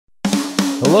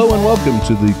Hello and welcome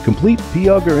to the complete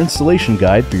Pea Auger installation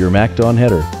guide for your MacDon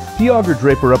header. Pea Auger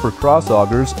draper upper cross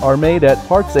augers are made at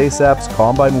Parts ASAP's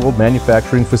Combine World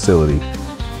manufacturing facility.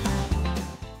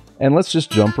 And let's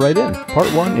just jump right in.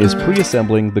 Part 1 is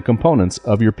pre-assembling the components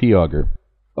of your Pea Auger.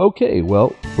 Okay,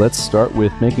 well, let's start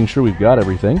with making sure we've got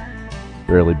everything.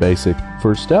 Fairly basic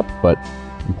first step, but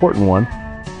important one.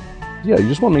 Yeah, you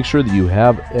just want to make sure that you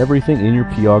have everything in your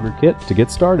Pea Auger kit to get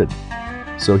started.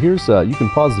 So here's, you can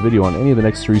pause the video on any of the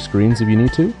next 3 screens if you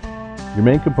need to. Your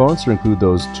main components include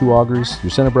those 2 augers,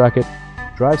 your center bracket,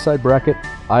 drive side bracket,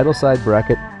 idle side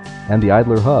bracket, and the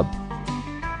idler hub.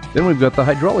 Then we've got the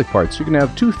hydraulic parts. You're going to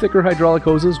have 2 thicker hydraulic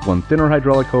hoses, 1 thinner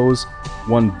hydraulic hose,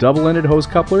 1 double-ended hose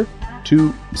coupler,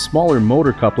 2 smaller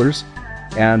motor couplers,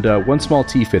 and 1 small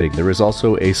T-fitting. There is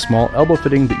also a small elbow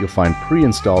fitting that you'll find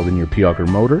pre-installed in your Pea Auger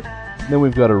motor. Then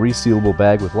we've got a resealable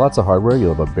bag with lots of hardware.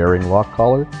 You'll have a bearing lock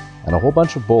collar and a whole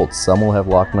bunch of bolts. Some will have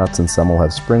lock nuts and some will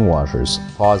have spring washers.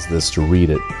 Pause this to read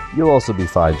it. You'll also be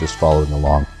fine just following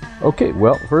along. Okay,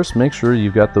 well, first make sure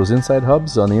you've got those inside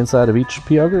hubs on the inside of each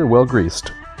Pea Auger well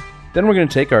greased. Then we're going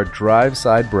to take our drive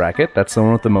side bracket, that's the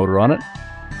one with the motor on it.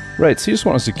 Right, so you just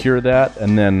want to secure that,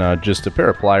 and then just a pair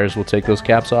of pliers will take those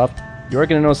caps off. You are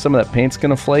going to notice some of that paint's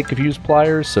going to flake if you use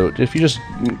pliers, so if you just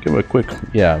give it a quick,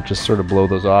 just sort of blow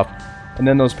those off, and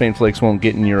then those paint flakes won't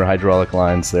get in your hydraulic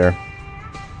lines there.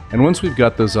 And once we've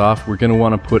got those off, we're going to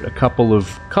want to put a couple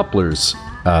of couplers.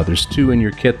 There's 2 in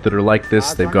your kit that are like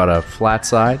this. They've got a flat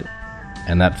side,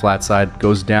 and that flat side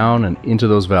goes down and into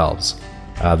those valves.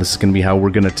 This is going to be how we're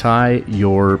going to tie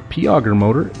your Pea Auger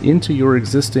motor into your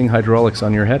existing hydraulics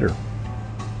on your header.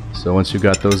 So once you've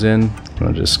got those in,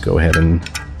 I'll just go ahead and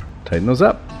tighten those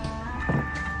up.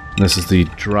 This is the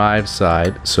drive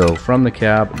side, so from the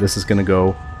cab, this is going to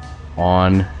go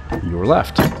on your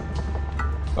left.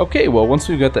 Okay, well, once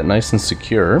we've got that nice and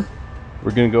secure,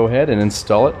 we're going to go ahead and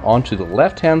install it onto the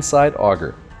left-hand side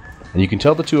auger. And you can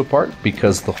tell the 2 apart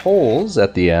because the holes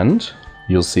at the end,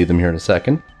 you'll see them here in a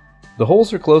second, the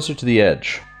holes are closer to the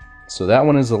edge. So that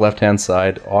one is the left-hand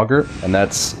side auger, and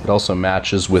it also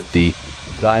matches with the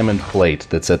diamond plate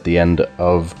that's at the end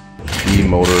of the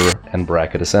motor and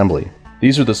bracket assembly.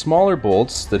 These are the smaller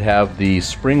bolts that have the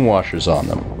spring washers on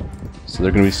them. So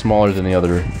they're going to be smaller than the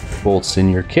other bolts in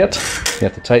your kit. You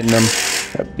have to tighten them.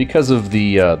 Because of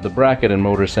the bracket and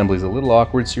motor assembly is a little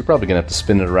awkward, so you're probably going to have to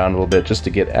spin it around a little bit just to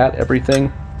get at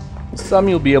everything. Some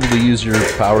you'll be able to use your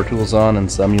power tools on,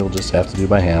 and some you'll just have to do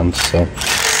by hand. So,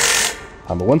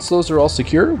 but once those are all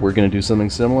secure, we're going to do something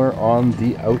similar on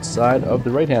the outside of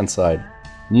the right-hand side.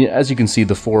 As you can see,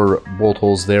 the 4 bolt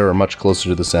holes there are much closer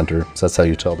to the center, so that's how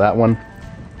you tell that one.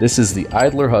 This is the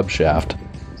idler hub shaft.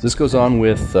 So this goes on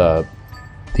with the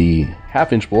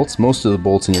 1/2-inch bolts. Most of the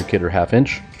bolts in your kit are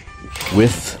 1/2-inch,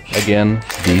 with, again,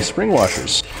 the spring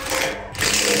washers.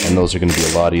 And those are going to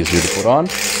be a lot easier to put on.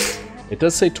 It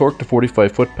does say torque to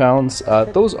 45 foot-pounds.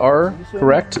 Those are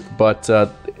correct, but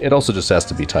it also just has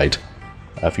to be tight.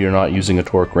 If you're not using a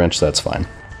torque wrench, that's fine.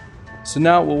 So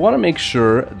now we'll want to make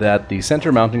sure that the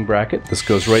center mounting bracket, this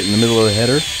goes right in the middle of the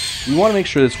header, we want to make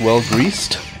sure it's well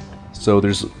greased. So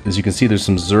there's, as you can see, there's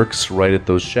some zerks right at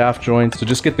those shaft joints. So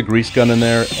just get the grease gun in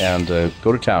there and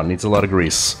go to town. It needs a lot of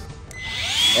grease.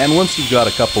 And once you've got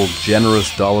a couple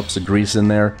generous dollops of grease in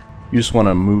there, you just want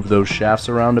to move those shafts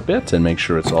around a bit and make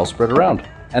sure it's all spread around.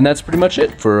 And that's pretty much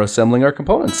it for assembling our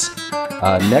components.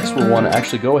 Next, we'll want to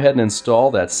actually go ahead and install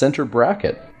that center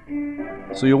bracket.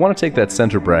 So you'll want to take that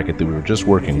center bracket that we were just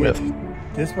working with.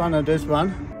 This one and this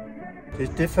one. The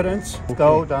difference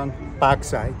go down back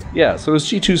side. Yeah, so as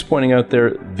G2's pointing out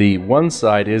there, the one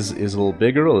side is a little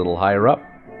bigger, a little higher up,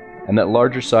 and that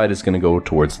larger side is going to go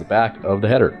towards the back of the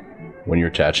header when you're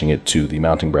attaching it to the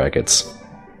mounting brackets.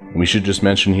 And we should just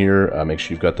mention here, make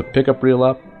sure you've got the pickup reel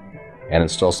up and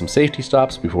install some safety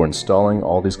stops before installing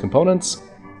all these components.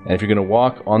 And if you're going to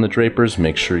walk on the drapers,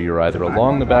 make sure you're either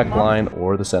along the back line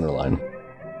or the center line.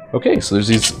 Okay, so there's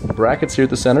these brackets here at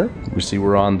the center. We see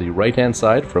we're on the right-hand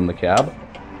side from the cab.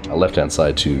 Left-hand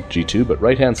side to G2, but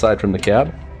right-hand side from the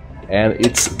cab. And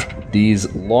it's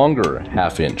these longer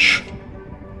 1/2-inch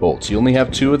bolts. You only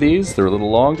have 2 of these. They're a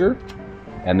little longer,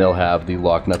 and they'll have the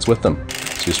lock nuts with them.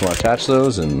 So you just want to attach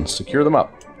those and secure them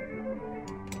up.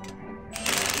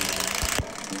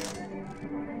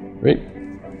 Great.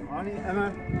 Only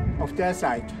of their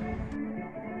side.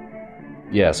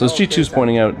 Yeah, so as G2's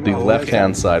pointing out, the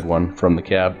left-hand side one from the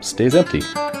cab stays empty.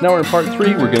 Now we're in part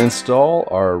 3, we're going to install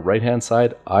our right-hand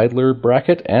side idler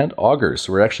bracket and auger.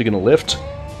 So we're actually going to lift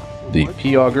the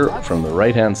Pea Auger from the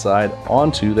right-hand side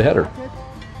onto the header.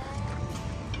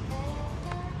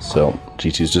 So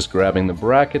G2's just grabbing the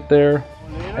bracket there,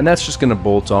 and that's just going to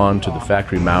bolt on to the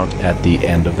factory mount at the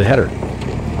end of the header.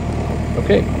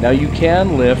 Okay, now you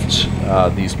can lift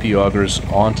these Pea Augers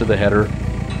onto the header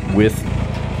with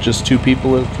just 2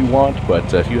 people if you want,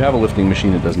 but if you have a lifting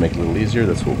machine, it does make it a little easier.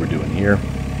 That's what we're doing here.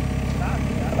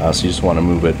 So you just want to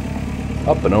move it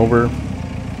up and over,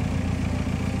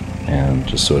 and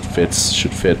just so it fits,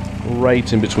 should fit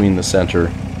right in between the center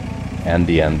and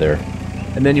the end there.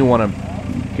 And then you want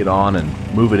to get on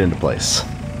and move it into place.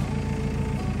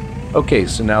 Okay,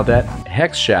 so now that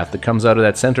hex shaft that comes out of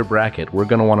that center bracket, we're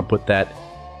going to want to put that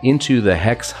into the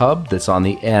hex hub that's on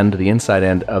the end, the inside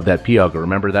end of that Pea Auger.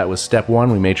 Remember, that was step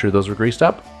 1. We made sure those were greased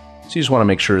up. So you just want to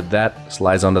make sure that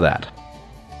slides onto that.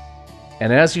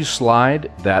 And as you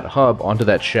slide that hub onto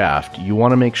that shaft, you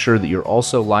want to make sure that you're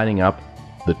also lining up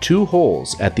the 2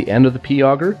 holes at the end of the Pea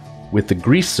Auger with the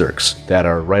grease zerks that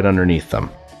are right underneath them.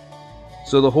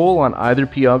 So the hole on either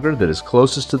Pea Auger that is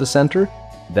closest to the center,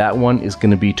 that one is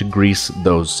going to be to grease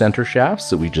those center shafts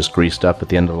that we just greased up at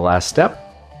the end of the last step.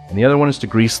 And the other one is to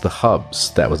grease the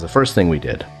hubs. That was the first thing we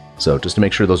did. So just to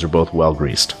make sure those are both well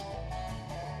greased.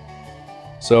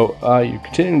 So you're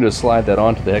continuing to slide that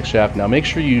onto the hex shaft. Now make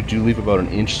sure you do leave about an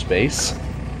inch space,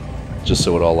 just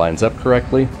so it all lines up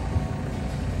correctly.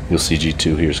 You'll see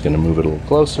G2 here is going to move it a little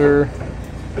closer.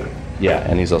 Yeah,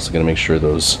 and he's also going to make sure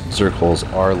those zerk holes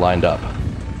are lined up.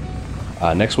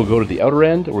 Next we'll go to the outer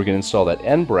end. We're going to install that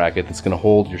end bracket that's going to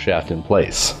hold your shaft in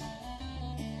place.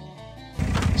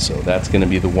 So that's going to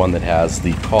be the one that has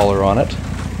the collar on it.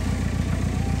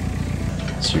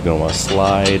 So you're going to want to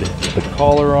slide the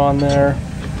collar on there.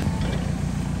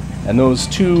 And those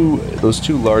two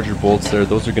larger bolts there,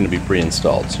 those are going to be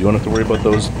pre-installed. So you won't have to worry about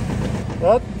those.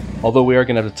 What? Although we are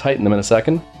going to have to tighten them in a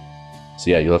second. So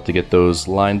yeah, you'll have to get those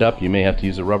lined up. You may have to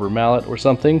use a rubber mallet or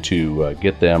something to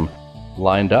get them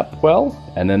lined up well.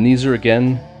 And then these are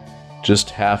again just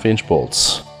 1/2 inch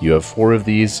bolts. You have 4 of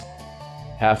these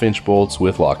 1/2 inch bolts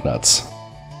with lock nuts.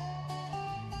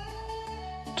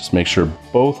 Just make sure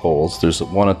both holes, there's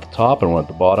one at the top and one at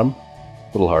the bottom.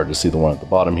 A little hard to see the one at the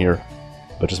bottom here,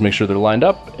 but just make sure they're lined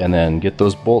up and then get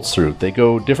those bolts through. They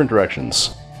go different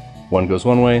directions. One goes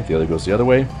one way, the other goes the other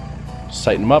way. Just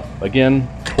tighten them up. Again,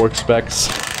 torque specs,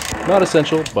 not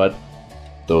essential, but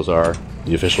those are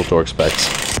the official torque specs.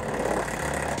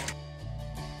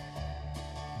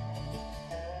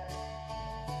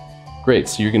 Great,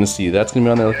 so you're going to see that's going to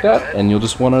be on there like that, and you'll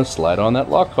just want to slide on that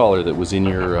lock collar that was in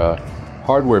your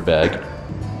hardware bag.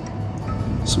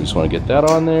 So we just want to get that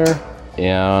on there,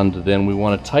 and then we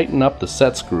want to tighten up the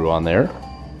set screw on there.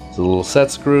 It's a little set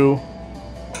screw,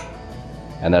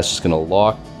 and that's just going to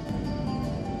lock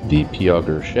the Pea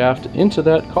Auger shaft into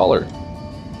that collar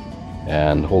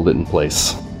and hold it in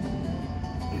place.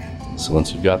 So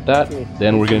once you've got that,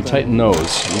 then we're going to tighten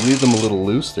those. You leave them a little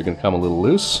loose, they're going to come a little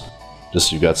loose, just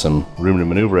so you've got some room to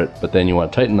maneuver it, but then you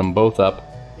want to tighten them both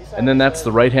up. And then that's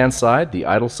the right hand side, the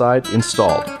idle side,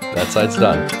 installed. That side's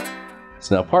done.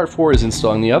 So now part 4 is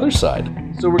installing the other side.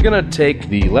 So we're going to take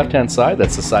the left hand side,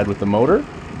 that's the side with the motor,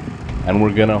 and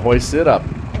we're going to hoist it up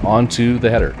onto the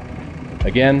header.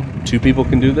 Again, 2 people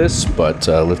can do this, but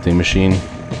lifting machine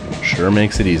sure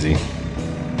makes it easy.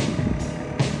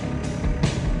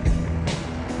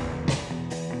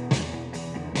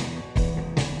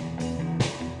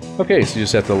 Okay, so you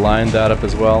just have to line that up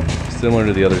as well, similar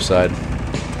to the other side.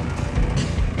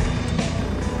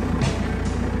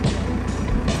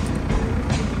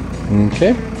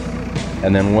 Okay,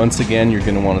 and then once again you're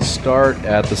going to want to start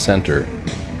at the center.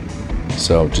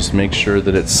 So just make sure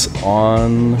that it's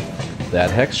on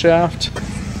that hex shaft.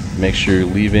 Make sure you're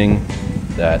leaving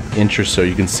that inch or so.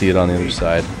 You can see it on the other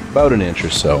side, about an inch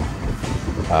or so.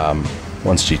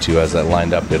 Once G2 has that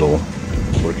lined up, it'll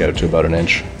work out to about an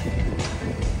inch.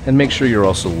 And make sure you're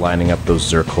also lining up those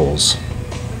zerk holes.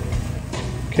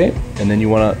 Okay, and then you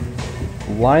want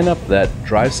to line up that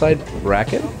drive side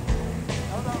bracket.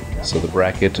 So the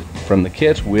bracket from the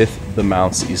kit with the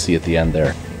mounts that you see at the end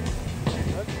there.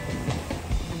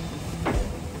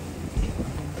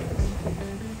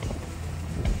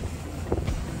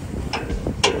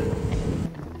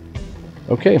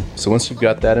 Okay, so once you've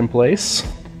got that in place,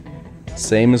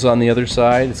 same as on the other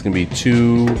side, it's going to be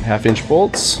 2 1/2 inch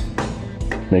bolts.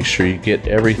 Make sure you get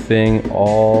everything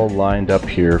all lined up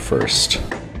here first.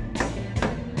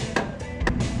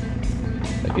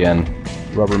 Again,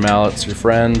 rubber mallet's your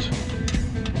friend.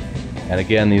 And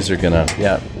again, these are gonna,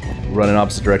 run in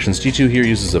opposite directions. G2 here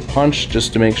uses a punch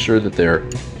just to make sure that they're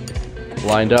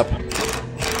lined up.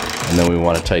 And then we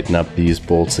want to tighten up these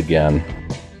bolts again.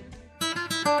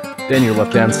 Then your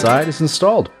left-hand side is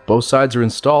installed. Both sides are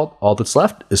installed. All that's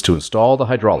left is to install the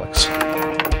hydraulics.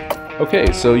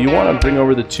 Okay, so you want to bring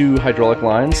over the two hydraulic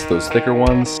lines, those thicker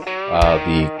ones,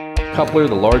 the coupler,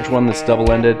 the large one that's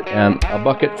double-ended, and a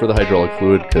bucket for the hydraulic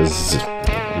fluid, because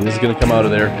it is going to come out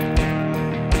of there.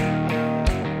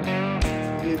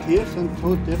 Here's some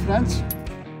two difference.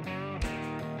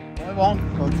 That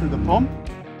one goes to the pump.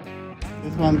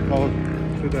 This one goes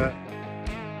to the...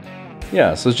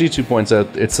 Yeah, so as G2 points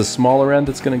out, it's a smaller end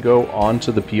that's going to go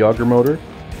onto the Pea Auger motor.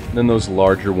 And then those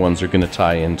larger ones are going to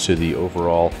tie into the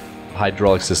overall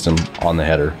hydraulic system on the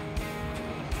header.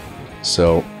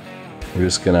 So we're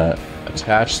just going to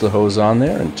attach the hose on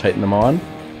there and tighten them on.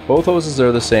 Both hoses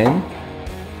are the same.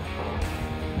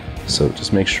 So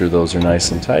just make sure those are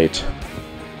nice and tight.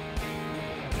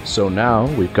 So now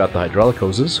we've got the hydraulic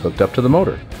hoses hooked up to the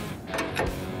motor.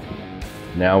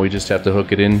 Now we just have to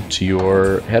hook it into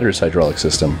your header's hydraulic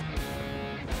system.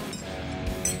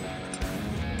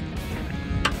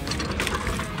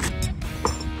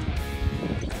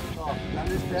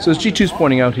 So as G2's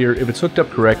pointing out here, if it's hooked up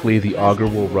correctly, the auger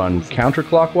will run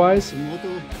counterclockwise.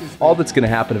 All that's going to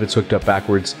happen if it's hooked up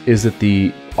backwards is that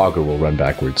the auger will run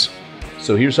backwards.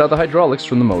 So here's how the hydraulics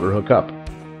from the motor hook up.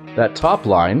 That top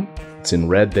line, it's in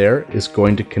red there, is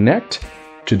going to connect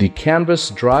to the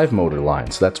canvas drive motor line.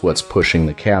 So that's what's pushing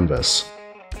the canvas.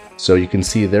 So you can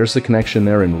see there's the connection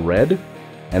there in red,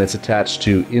 and it's attached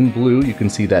to, in blue, you can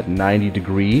see that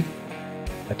 90-degree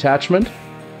attachment.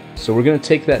 So we're going to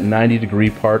take that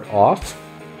 90-degree part off,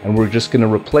 and we're just going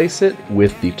to replace it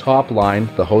with the top line,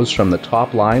 the hose from the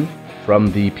top line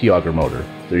from the Pea Auger motor.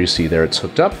 There you see there it's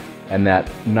hooked up, and that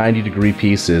 90-degree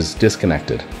piece is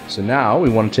disconnected. So now we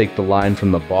want to take the line from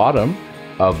the bottom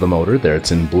of the motor, there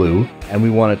it's in blue, and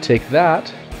we want to take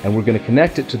that and we're going to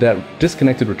connect it to that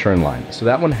disconnected return line. So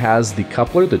that one has the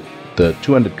coupler, the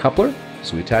two-ended coupler.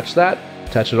 So we attach that,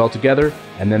 attach it all together,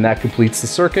 and then that completes the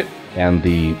circuit, and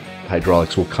the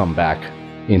hydraulics will come back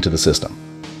into the system.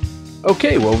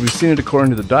 Okay, well, we've seen it according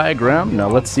to the diagram. Now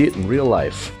let's see it in real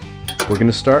life. We're going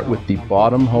to start with the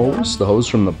bottom hose, the hose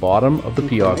from the bottom of the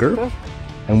Pea Auger,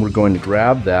 and we're going to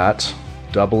grab that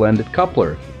double-ended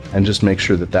coupler and just make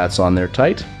sure that that's on there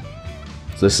tight.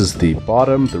 So this is the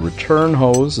bottom, the return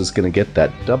hose is going to get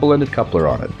that double-ended coupler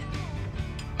on it.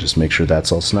 Just make sure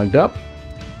that's all snugged up.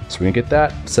 So we're going to get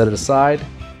that, set it aside,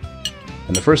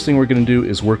 and the first thing we're going to do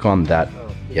is work on that,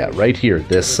 right here,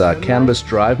 this canvas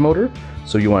drive motor.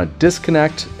 So you want to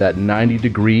disconnect that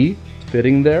 90-degree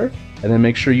fitting there, and then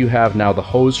make sure you have now the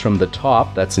hose from the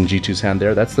top, that's in G2's hand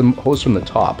there, that's the hose from the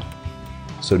top.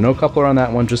 So no coupler on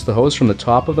that one, just the hose from the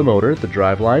top of the motor, the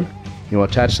drive line. You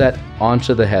want to attach that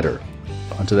onto the header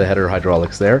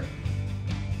hydraulics there.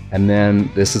 And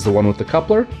then this is the one with the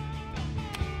coupler.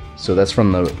 So that's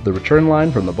from the return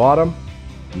line from the bottom.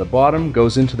 And the bottom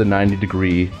goes into the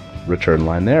 90-degree return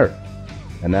line there.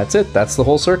 And that's it, that's the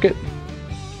whole circuit.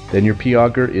 Then your Pea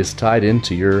Auger is tied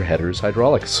into your header's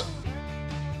hydraulics.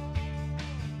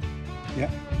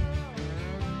 Yeah.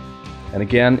 And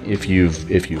again, if you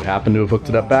happen to have hooked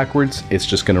it up backwards, it's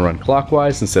just going to run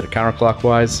clockwise instead of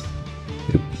counterclockwise.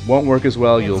 It won't work as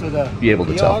well, you'll be able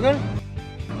to tell. Auger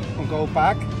will go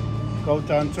back, go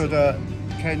down to the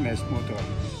canvas motor.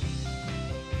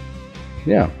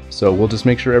 Yeah, so we'll just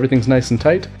make sure everything's nice and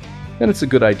tight. And it's a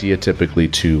good idea typically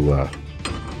to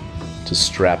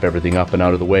strap everything up and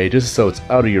out of the way, just so it's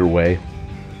out of your way.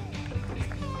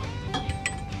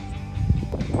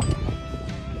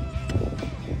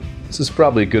 This is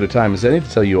probably as good a time as any to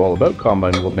tell you all about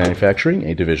Combine World Manufacturing,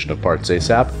 a division of Parts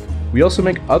ASAP. We also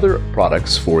make other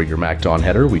products for your MacDon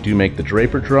header. We do make the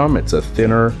Draper drum. It's a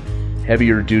thinner,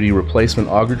 heavier duty replacement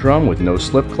auger drum with no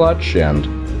slip clutch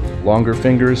and longer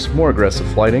fingers, more aggressive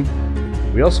flighting.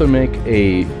 We also make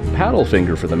a paddle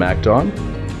finger for the MacDon.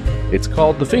 It's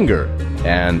called the Finger,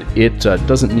 and it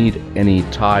doesn't need any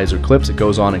ties or clips. It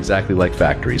goes on exactly like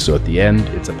factory. So at the end,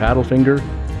 it's a paddle finger,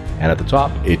 and at the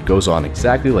top, it goes on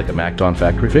exactly like a MacDon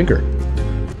factory finger.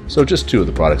 So just two of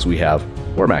the products we have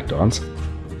for MacDons.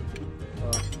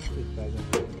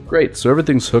 Great, so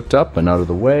everything's hooked up and out of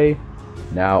the way.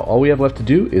 Now all we have left to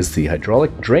do is the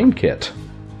hydraulic drain kit.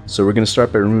 So we're going to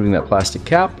start by removing that plastic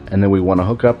cap, and then we want to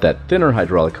hook up that thinner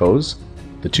hydraulic hose.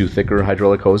 The two thicker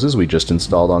hydraulic hoses we just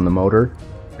installed on the motor,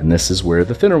 and this is where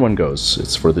the thinner one goes.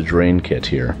 It's for the drain kit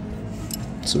here.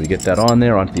 So we get that on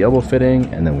there onto the elbow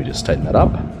fitting, and then we just tighten that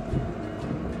up.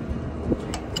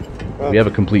 We have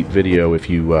a complete video.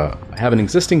 If you have an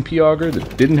existing Pea Auger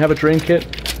that didn't have a drain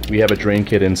kit, we have a drain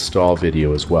kit install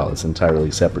video as well. It's an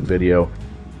entirely separate video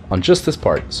on just this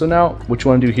part. So now what you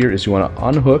want to do here is you want to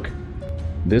unhook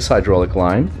this hydraulic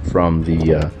line from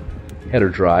the header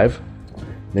drive.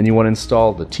 Then you want to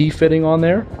install the T-fitting on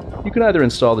there, You can either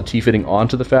install the T-fitting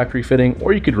onto the factory fitting,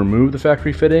 or you could remove the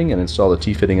factory fitting and install the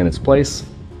T-fitting in its place.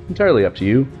 Entirely up to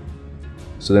you.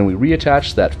 So then we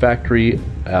reattach that factory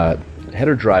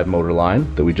header drive motor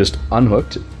line that we just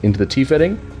unhooked into the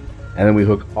T-fitting, and then we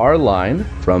hook our line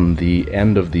from the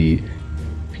end of the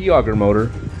Pea Auger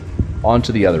motor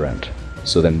onto the other end.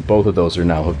 So then both of those are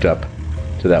now hooked up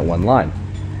to that one line.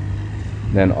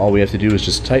 Then all we have to do is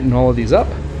just tighten all of these up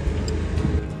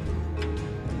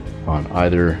on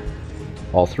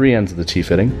all three ends of the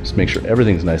T-fitting. Just make sure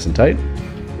everything's nice and tight.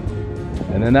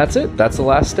 And then that's it. That's the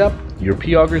last step. Your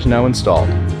Pea Auger is now installed.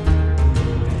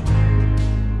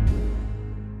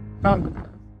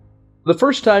 The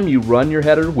first time you run your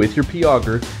header with your Pea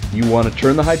Auger, you want to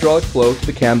turn the hydraulic flow to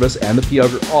the canvas and the Pea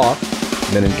Auger off,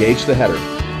 and then engage the header.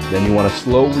 Then you want to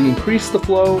slowly increase the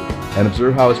flow and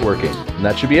observe how it's working. And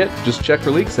that should be it. Just check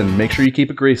for leaks and make sure you keep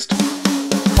it greased.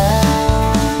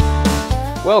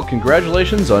 Well,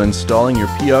 congratulations on installing your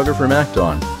Pea Auger for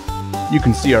MacDon. You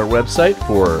can see our website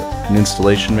for an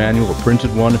installation manual, a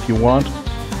printed one if you want,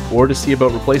 or to see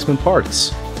about replacement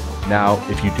parts. Now,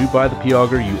 if you do buy the Pea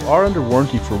Auger, you are under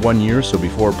warranty for 1 year, so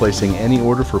before placing any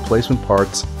order for replacement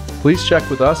parts, please check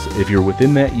with us. If you're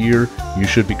within that year, you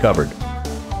should be covered.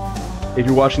 If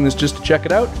you're watching this just to check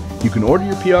it out, you can order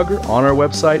your Pea Auger on our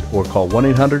website or call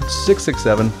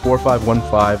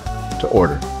 1-800-667-4515 to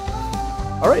order.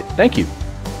 Alright, thank you.